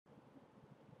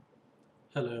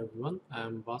Hello everyone, I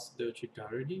am Vasudev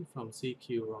Chittaredi from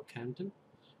CQ Rockhampton.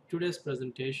 Today's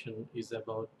presentation is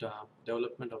about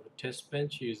development of a test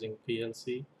bench using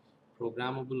PLC,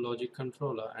 programmable logic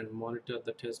controller, and monitor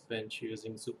the test bench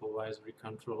using supervisory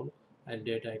control and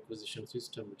data acquisition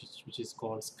system, which is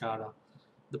called SCADA.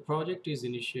 The project is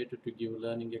initiated to give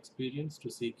learning experience to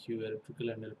CQ electrical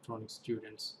and electronic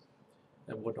students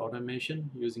about automation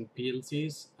using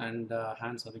PLCs and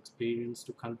hands-on experience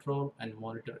to control and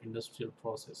monitor industrial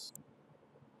process.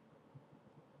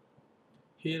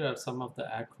 Here are some of the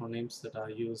acronyms that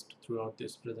are used throughout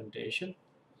this presentation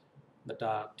that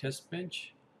are test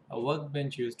bench, a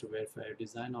workbench used to verify a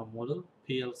design or model,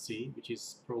 PLC, which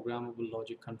is programmable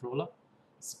logic controller,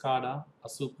 SCADA, a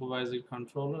supervisory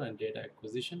controller and data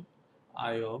acquisition,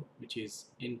 IO, which is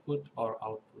input or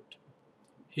output.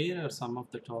 Here are some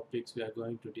of the topics we are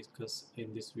going to discuss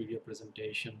in this video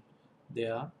presentation. They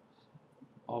are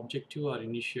objective or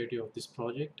initiative of this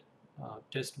project,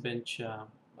 test bench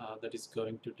that is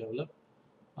going to develop,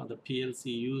 the PLC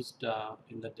used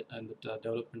in the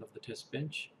development of the test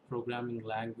bench, programming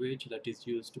language that is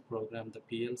used to program the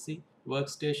PLC,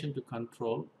 workstation to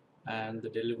control, and the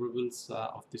deliverables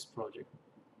of this project.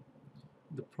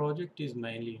 The project is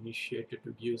mainly initiated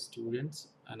to give students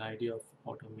an idea of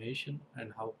automation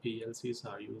and how PLCs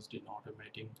are used in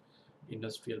automating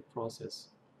industrial process.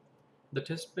 The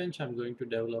test bench I'm going to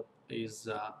develop is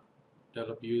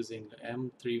developed using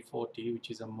M340,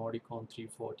 which is a Modicon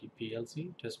 340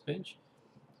 PLC test bench,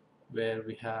 where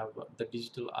we have the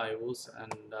digital IOs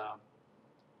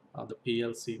and the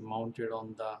PLC mounted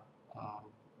on the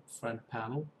front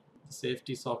panel. The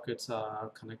safety sockets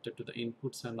are connected to the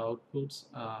inputs and outputs,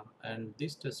 and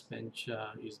this test bench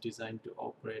is designed to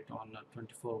operate on a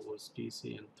 24 volts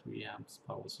DC and 3 amps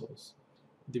power source.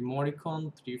 The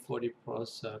Modicon 340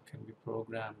 processor can be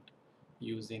programmed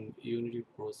using Unity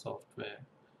Pro software.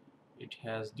 It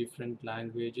has different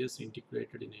languages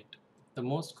integrated in it. The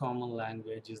most common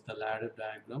language is the ladder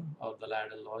diagram or the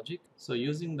ladder logic. So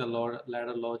using the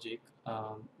ladder logic,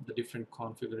 the different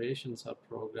configurations or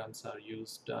programs are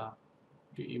used to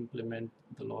implement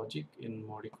the logic in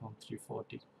Modicon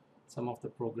 340. Some of the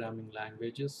programming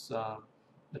languages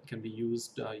that can be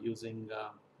used using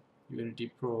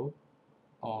Unity Pro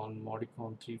on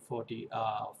Modicon 340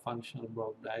 functional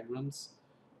block diagrams,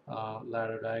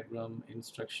 ladder diagram,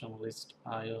 instruction list,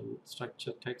 IO,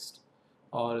 structure text,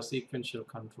 or a sequential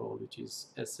control, which is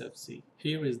SFC.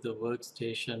 Here is the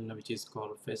workstation, which is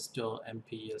called Festo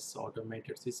MPS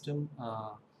automated system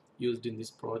used in this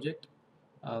project.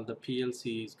 The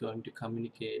PLC is going to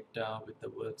communicate with the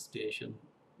workstation.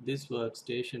 This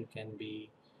workstation can be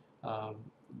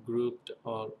grouped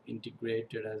or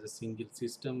integrated as a single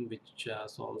system, which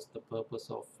solves the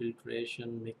purpose of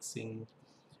filtration, mixing,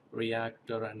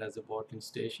 reactor, and as a bottling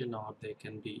station, or they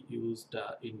can be used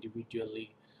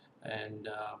individually and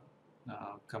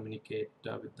communicate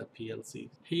with the PLC.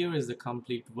 Here is the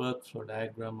complete workflow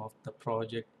diagram of the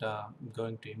project I'm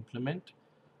going to implement.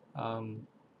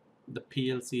 The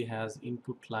PLC has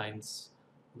input lines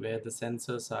where the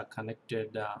sensors are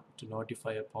connected to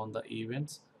notify upon the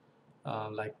events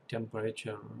like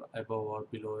temperature above or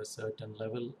below a certain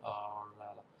level, or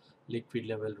liquid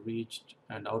level reached,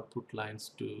 and output lines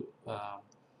to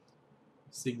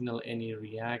signal any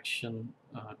reaction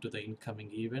to the incoming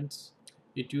events.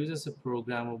 It uses a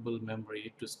programmable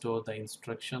memory to store the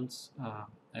instructions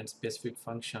and specific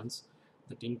functions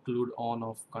that include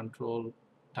on-off control,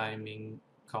 timing,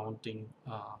 counting,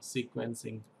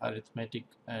 sequencing, arithmetic,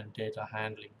 and data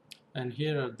handling. And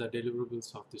here are the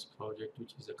deliverables of this project,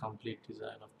 which is a complete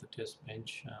design of the test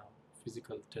bench,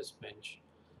 physical test bench,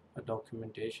 a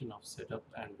documentation of setup,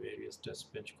 and various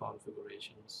test bench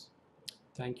configurations.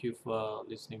 Thank you for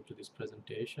listening to this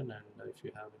presentation, and if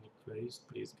you have any queries,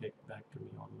 please get back to me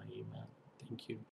on my email. Thank you.